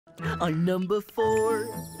I'm number 4.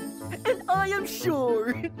 And I am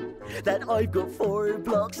sure that I've got 4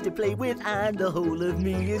 blocks to play with, and the whole of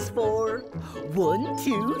me is 4. 1,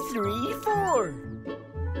 2, 3, 4.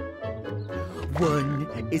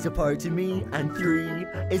 1 is a part of me, and 3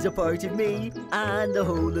 is a part of me, and the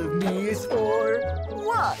whole of me is 4.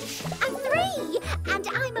 Watch! I'm 3, and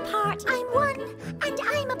I'm a part. I'm 1, and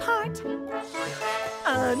I'm a part.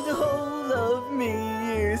 And the whole of me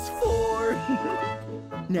is 4.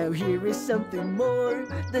 Now here is something more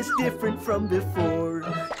that's different from before.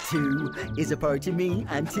 2 is a part of me,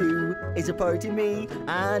 and 2 is a part of me,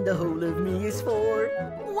 and the whole of me is 4.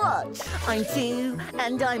 Watch! I'm 2,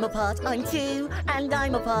 and I'm a part. I'm 2, and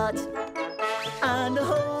I'm a part. And the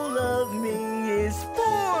whole of me is 4.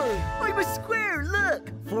 I'm a square, look!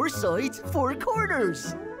 4 sides, 4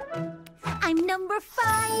 corners. I'm number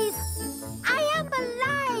 5. I am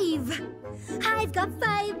alive. I've got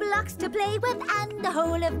 5 blocks to play with, and the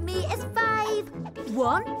whole of me is 5.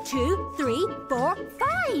 1, 2, 3, 4,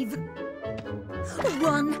 5.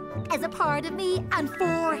 1 is a part of me, and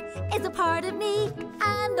 4 is a part of me,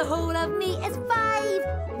 and the whole of me is 5.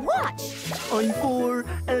 Watch! I'm 4,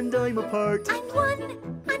 and I'm a part. I'm 1,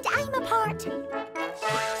 and I'm a part.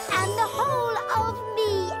 And the whole of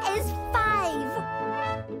me is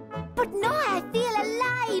 5. But now I feel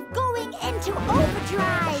alive, going into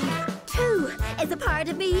overdrive. 2 is a part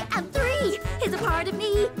of me, and 3 is a part of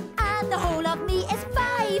me, and the whole of me is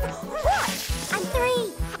 5. Watch! I'm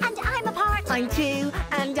 3, and I'm a part. I'm 2,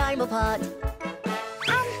 and I'm a part. And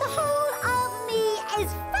the whole of me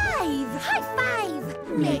is 5. High five!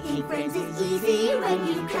 Making friends is easy when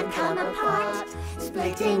you can come apart.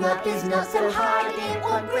 Splitting up is not so hard, it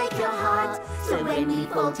won't break your heart. So when we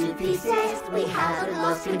fall to pieces, we haven't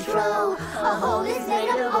lost control. A whole is made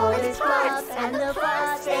of all its parts, and the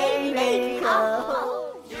parts they make a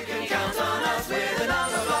whole. You can count on us with the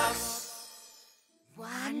Numberblocks.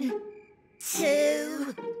 1,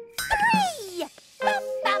 2, 3! Bum,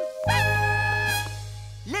 bum,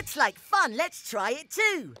 bum. Looks like fun, let's try it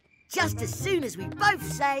too. Just as soon as we both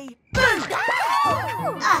say, boom!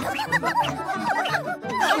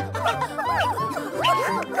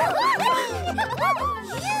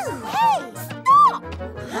 Hey, stop!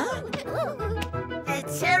 The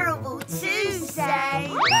terrible 2 say,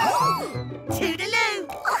 toodaloo!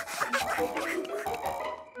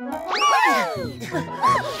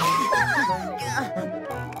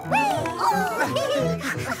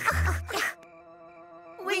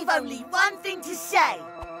 We've only one thing to say.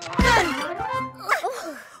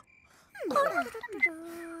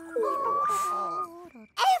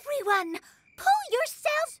 Everyone, pull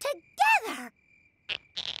yourselves together.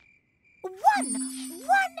 1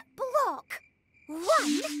 block. 1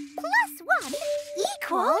 plus 1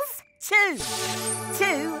 equals 2.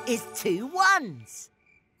 2 is 2 ones.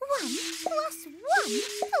 1 plus 1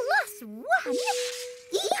 plus 1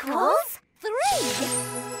 equals 3.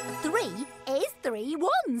 3 is 3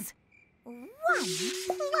 ones. 1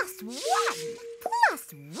 plus 1 plus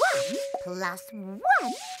 1 plus 1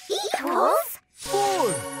 equals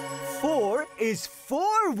 4. 4 is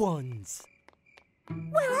 4 ones.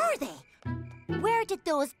 Where are they? Where did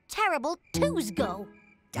those terrible 2s go?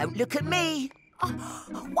 Don't look at me.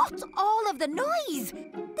 What's all of the noise?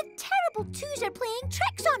 The terrible 2s are playing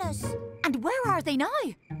tricks on us. And where are they now?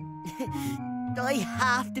 I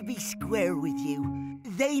have to be square with you.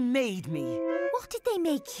 They made me. What did they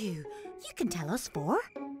make you? You can tell us 4.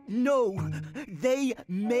 No, they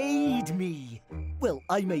made me. Well,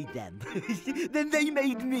 I made them. Then they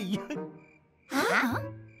made me. Huh?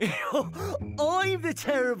 I'm the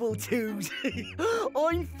terrible 2s.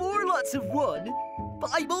 I'm 4 lots of 1,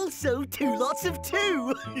 but I'm also 2 lots of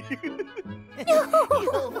 2. You're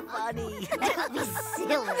funny. Don't be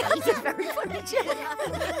silly. It's very funny.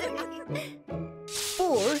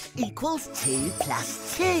 4 equals 2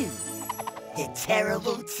 plus 2. The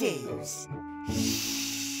terrible 2s.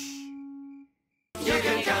 You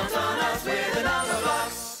can count on us with the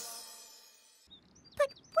Numberblocks. But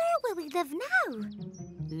where will we live now?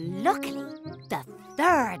 Luckily, the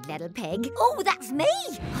 3rd little pig. Oh, that's me!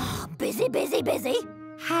 Busy, busy, busy.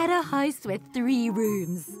 Had a house with 3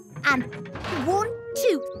 rooms. And 1,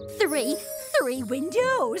 2, 3, 3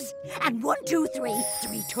 windows. And 1, 2, 3,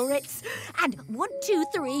 3 turrets. And 1, 2,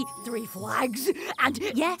 3, 3 flags. And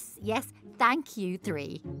yes, thank you,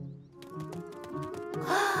 3.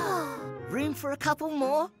 Room for a couple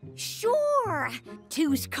more? Sure.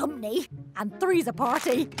 2's company and 3's a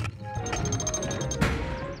party.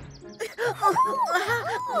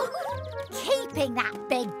 Keeping that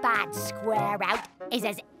big bad square out is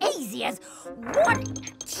as easy as 1,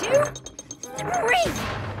 2, 3.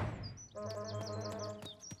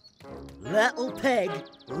 Little pig,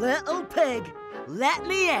 let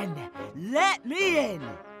me in, let me in.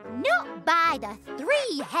 Not by the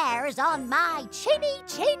 3 hairs on my chinny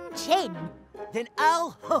chin. Then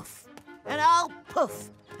I'll huff, and I'll puff,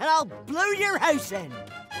 and I'll blow your house in.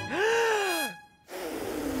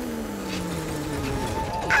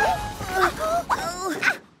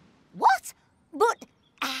 What? But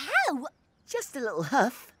how? Just a little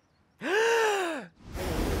huff.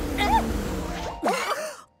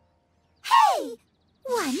 Hey!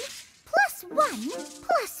 1 plus 1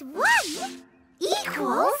 plus 1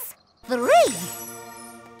 equals 3.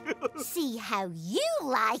 See how you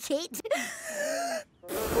like it.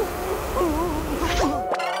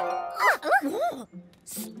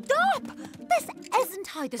 Stop! This isn't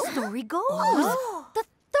how the story goes. The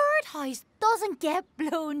third house doesn't get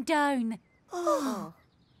blown down. 1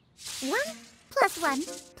 plus 1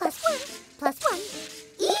 plus 1 plus 1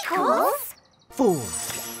 equals 4.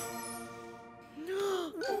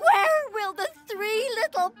 Where will the 3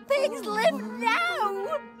 little pigs live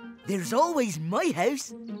now? There's always my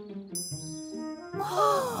house.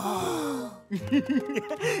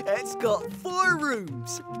 It's got 4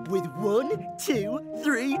 rooms with 1, 2,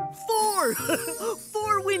 3, 4.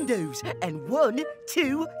 4 windows and 1,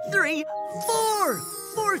 2, 3, 4.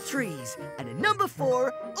 4 trees and a number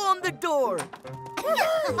 4 on the door.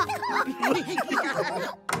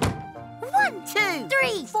 1, 2,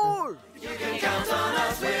 3, 4. You can count on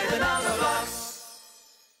us with the Numberblocks.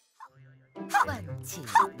 1, 2,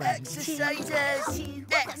 exercises.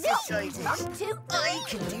 Exercises. I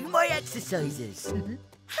can do my exercises.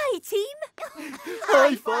 Hi, team.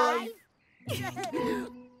 High five.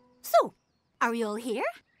 So, are we all here?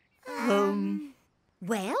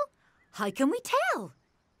 Well, how can we tell?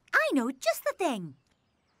 I know just the thing.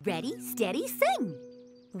 Ready, steady, sing.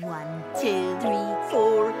 1, 2, 3,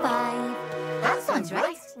 4, 5. That sounds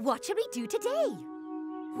right. What shall we do today?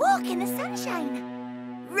 Walk in the sunshine.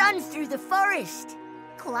 Run through the forest.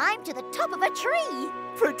 Climb to the top of a tree.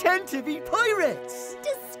 Pretend to be pirates.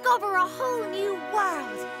 Discover a whole new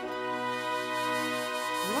world.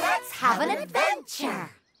 Let's have an adventure.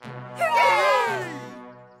 Hooray!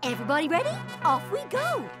 Everybody ready? Off we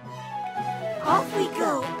go. Off we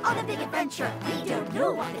go on a big adventure. We don't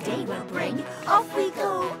know what the day will bring. Off we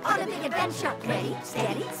go on a big adventure. Ready,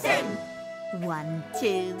 steady, sing. 1,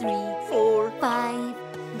 2, 3, 4. 5.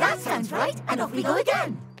 That sounds right, and off we go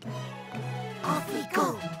again. Off we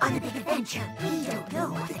go on a big adventure. We don't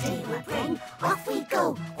know what the day will bring. Off we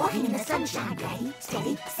go, walking in the sunshine. Ready,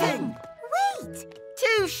 steady, sing. Wait!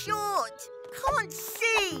 Too short. Can't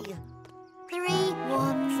see. 3,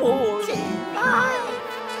 1, 4. 2, 5.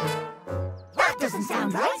 That doesn't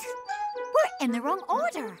sound right. We're in the wrong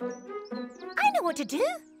order. I know what to do.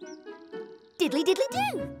 Diddly diddly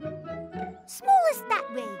do. Smallest that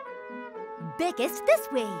way. Biggest this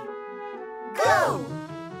way. Go!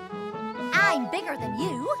 I'm bigger than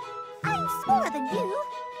you. I'm smaller than you.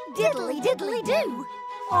 Diddly diddly do.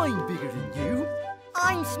 I'm bigger than you.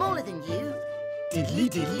 I'm smaller than you. Diddly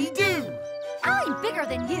diddly do. I'm bigger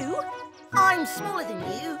than you. I'm smaller than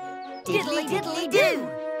you. Diddly diddly do.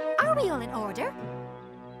 Are we all in order?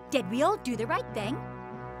 Did we all do the right thing?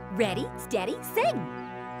 Ready, steady, sing.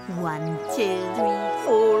 1, 2, 3,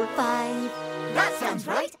 4, 5. That sounds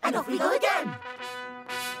right, and off we go again.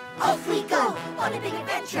 Off we go on a big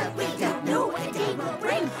adventure. We don't know what the day will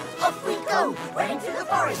bring. Off we go, running through the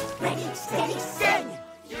forest. Ready, steady, sing.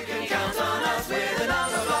 You can count on us with the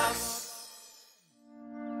Numberblocks.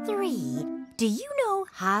 3. Do you know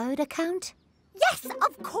how to count? Yes,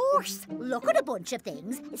 of course. Look at a bunch of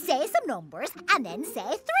things, say some numbers, and then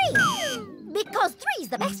say 3. Because 3's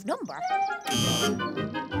the best number.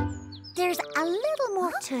 There's a little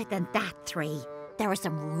more to it than that, 3. There are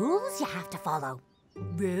some rules you have to follow.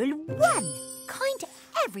 Rule 1. Count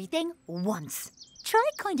everything once. Try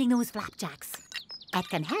counting those flapjacks. It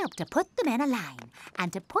can help to put them in a line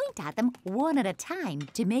and to point at them one at a time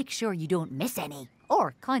to make sure you don't miss any.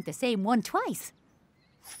 Or count the same one twice.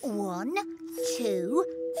 1, 2,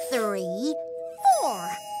 3, 4.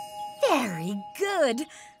 Very good.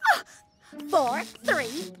 4,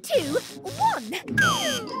 3, 2,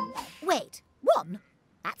 1. Wait, 1?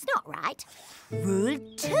 That's not right. Rule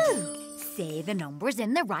 2. Say the numbers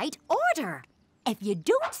in the right order. If you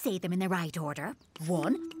don't say them in the right order,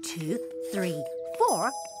 1, 2, 3,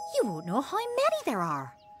 4, you won't know how many there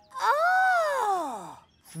are. Oh!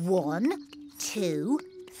 1, 2,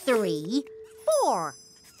 3, 4.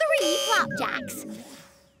 3 flapjacks.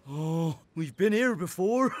 Oh, we've been here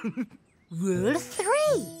before. Rule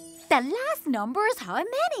 3. The last number is how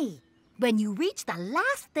many. When you reach the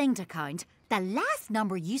last thing to count, the last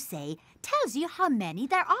number you say tells you how many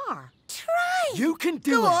there are. Try try. You can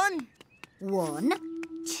do it. on. 1,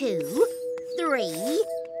 2, 3,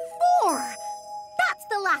 4. That's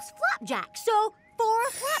the last flapjack, so 4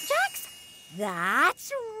 flapjacks?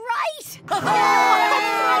 That's right! Oh,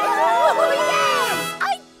 yes!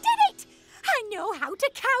 I did it! I know how to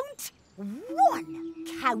count. 1,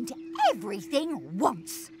 count everything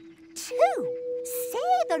once. 2,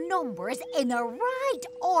 say the numbers in the right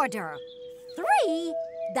order. 3,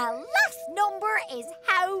 the last number is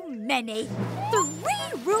how many. 3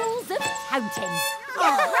 rules of counting.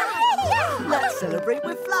 Let's celebrate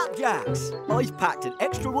with flapjacks. I've packed an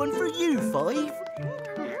extra one for you, 5.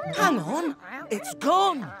 Hang on, it's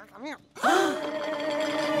gone.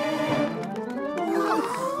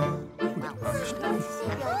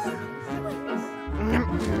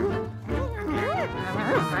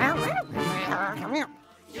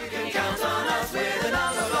 You can count on us with the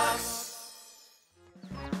Numberblocks.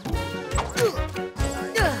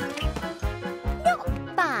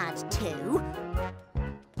 Not bad, 2.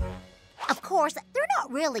 Of course, they're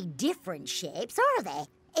not really different shapes, are they?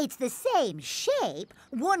 It's the same shape,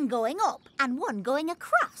 one going up and one going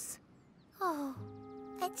across. Oh,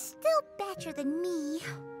 it's still better than me.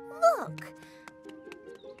 Look.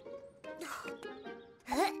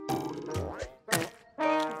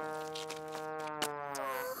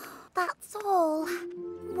 That's all.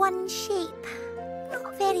 One shape.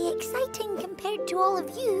 Not very exciting compared to all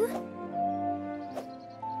of you.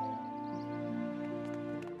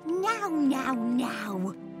 Now.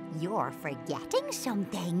 You're forgetting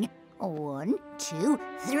something. 1, 2,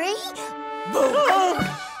 3. Boom!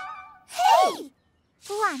 Hey!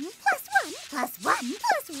 1 plus 1 plus 1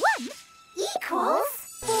 plus 1 equals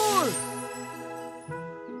 4.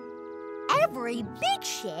 Every big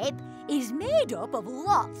shape is made up of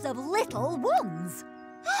lots of little ones.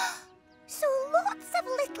 So lots of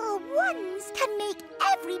little ones can make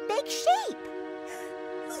every big shape.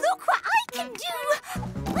 Look what I can do!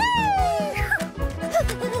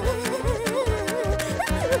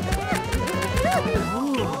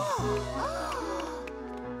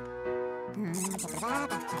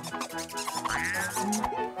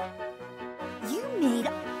 You made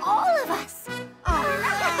all of us.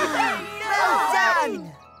 Well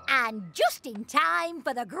done. And just in time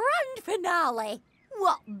for the grand finale.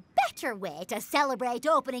 What better way to celebrate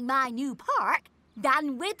opening my new park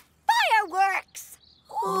than with fireworks?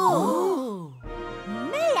 Oh.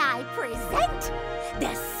 May I present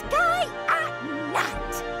the Sky at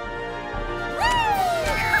Night?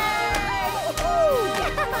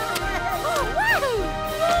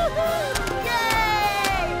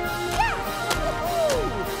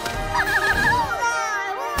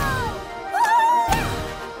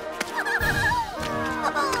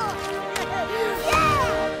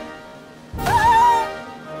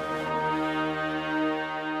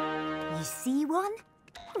 You see one?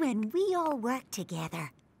 When we all work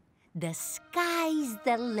together, the sky's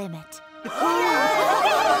the limit.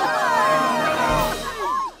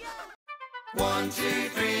 1, 2,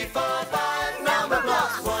 3, 4, 5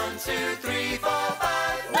 Numberblocks. 1, 2, 3, 4,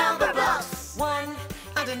 5 Numberblocks. 1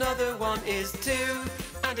 and another one is 2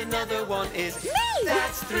 and another one is Me!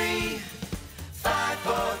 That's 3. 5,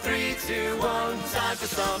 4, 3, 2, 1. Time for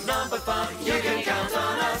some number fun. You can count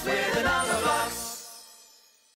on us with the Numberblocks.